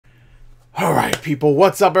Alright people,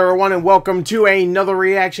 what's up everyone, and welcome to another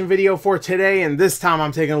reaction video for today. And this time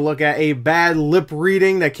I'm taking a look at a bad lip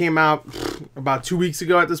reading that came out about 2 weeks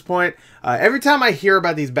ago at this point. Every time I hear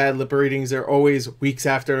about these bad lip readings, they're always weeks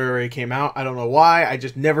after they already came out. I don't know why, I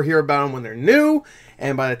just never hear about them when they're new,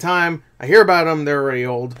 and by the time I hear about them, they're already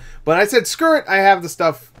old. But I said, screw it, I have the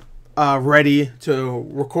stuff ready to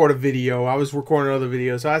record a video. I was recording another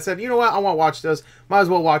video, so I said, you know what, I want to watch this, might as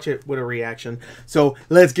well watch it with a reaction. So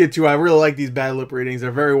let's get to it. I really like these bad lip readings. They're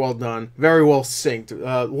very well done, very well synced,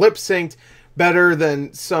 lip synced better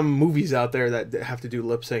than some movies out there that have to do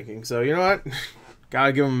lip syncing. So you know what,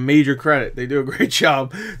 gotta give them major credit, they do a great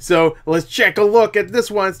job. So let's check a look at this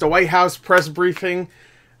one. It's the White House press briefing,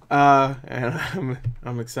 and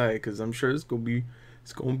I'm excited because I'm sure it's gonna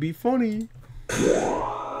be funny.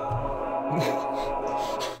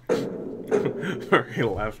 Are you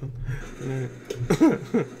laughing?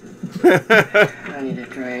 I need a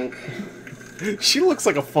drink. She looks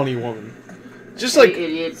like a funny woman. Just like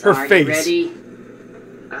idiots, her are face. You ready?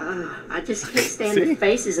 I just can't stand the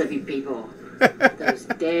faces of you people. Those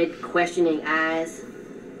dead, questioning eyes.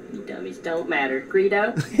 You dummies don't matter.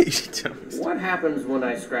 Greedo? What happens when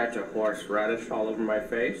I scratch a horseradish all over my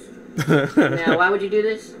face? Now, why would you do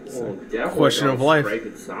this? Well, definitely question of life. Break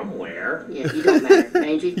it somewhere. Yeah, you don't matter.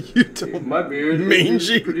 Mangy? You don't. My beard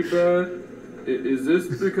Mangy. is pretty bad. Is this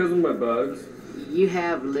because of my bugs? You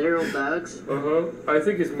have literal bugs? Uh-huh. I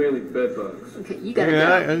think it's mainly bed bugs. Okay, you gotta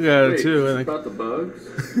Yeah, go. I got it Wait, too. is I this think. about the bugs?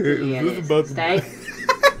 Yeah, This is about the- Stay.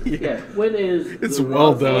 Yeah. When is It's the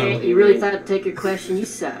well rough done. Yeah, you really thought to take your question? You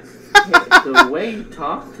suck. The way you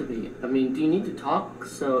talk to me. I mean, do you need to talk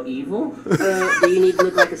so evil? Do you need to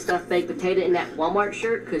look like a stuffed baked potato in that Walmart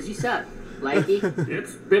shirt? Because you suck. Lanky.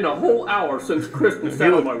 It's been a whole hour since Kristen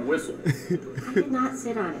sat on my whistle. I did not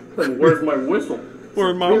sit on it. Then where's my whistle?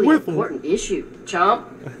 Where's my Really whistle? important issue, chomp.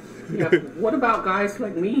 Yeah, what about guys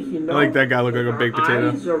like me, you know? I like that guy look like a Our baked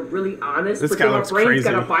potato. eyes are really honest, This but guy then our looks brain's crazy.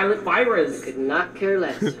 got a violent virus. Could not care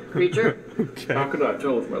less. Creature. Okay. How could I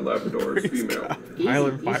tell if my Labrador is female? Easy.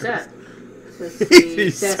 Violent You virus. suck. Let's see.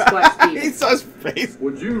 Sasquatch He Steve. saw his face.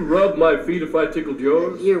 Would you rub my feet if I tickled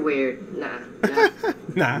yours? You're weird. Nah.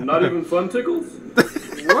 Nah. Not even fun tickles?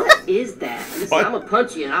 What is that? Listen, What? I'm gonna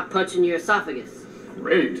punch you and I'll punch in your esophagus.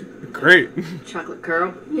 Great. Great. Chocolate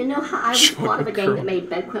curl. You know how I was part of a gang that made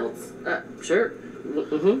bed quilts? Sure.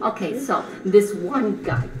 Okay, so this one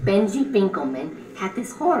guy, Benji Binkelman, had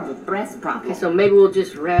this horrible breast problem. Okay, so maybe we'll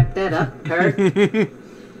just wrap that up, turd.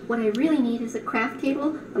 What I really need is a craft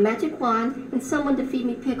table, a magic wand, and someone to feed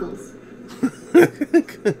me pickles. Okay.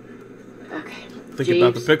 Think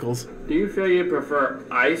about the pickles. Do you feel you prefer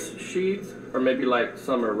ice sheets or maybe like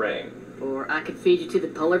summer rain? Or I could feed you to the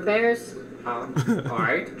polar bears.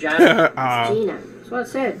 Alright. Jana. Gina. That's what I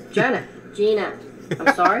said. Jana. Gina.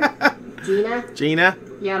 I'm sorry. Gina? Gina?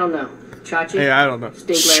 Yeah, I don't know. Chachi. Hey, I don't know.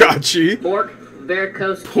 Stink leg. Chachi. Pork.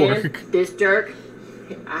 Varicose Pork. skin. Disc jerk.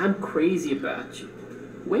 I'm crazy about you.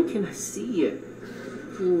 When can I see you?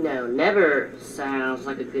 No, never sounds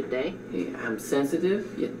like a good day. Hey, I'm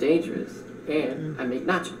sensitive yet dangerous, and I make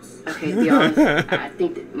nachos. Okay, to be honest, I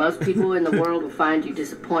think that most people in the world will find you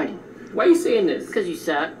disappointing. Why are you saying this? Because you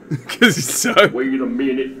suck. Because he sucked. Wait a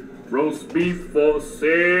minute. Roast beef for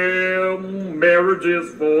sale,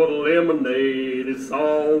 marriages for the lemonade. It's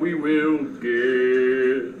all we will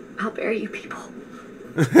get. I'll bury you people.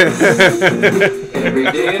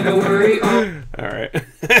 Every day, don't worry. Alright.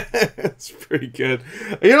 That's pretty good.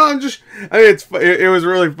 You know, I mean, it was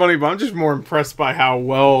really funny, but I'm just more impressed by how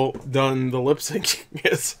well done the lip syncing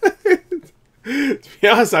is. To be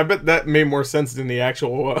honest, I bet that made more sense than the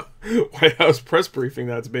actual White House press briefing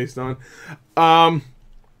that's based on. I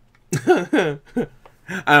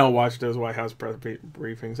don't watch those White House press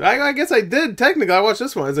briefings. I guess I did, technically. I watched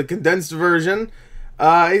this one. It's a condensed version. You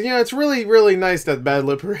know, it's really, really nice that bad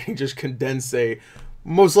lip reading just condensed a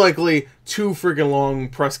most likely 2 freaking long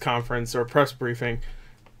press conference or press briefing.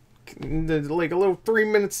 Like a little 3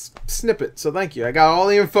 minutes snippet. So thank you. I got all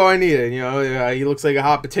the info I needed. You know, he looks like a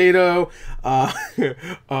hot potato.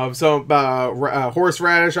 Some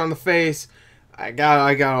horseradish on the face. I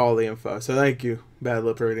got all the info. So thank you, bad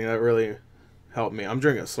lip reading. That really helped me. I'm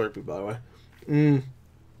drinking a Slurpee, by the way.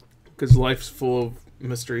 Because life's full of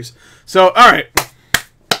mysteries. So, alright.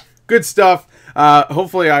 Good stuff.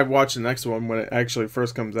 Hopefully I watch the next one when it actually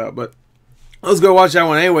first comes out. But let's go watch that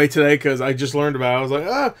one anyway today because I just learned about it. I was like,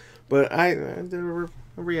 ah. But I did a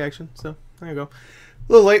reaction. So, there you go. A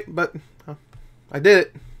little late, but I did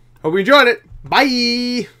it. Hope you enjoyed it.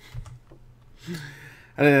 Bye.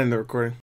 I didn't end the recording.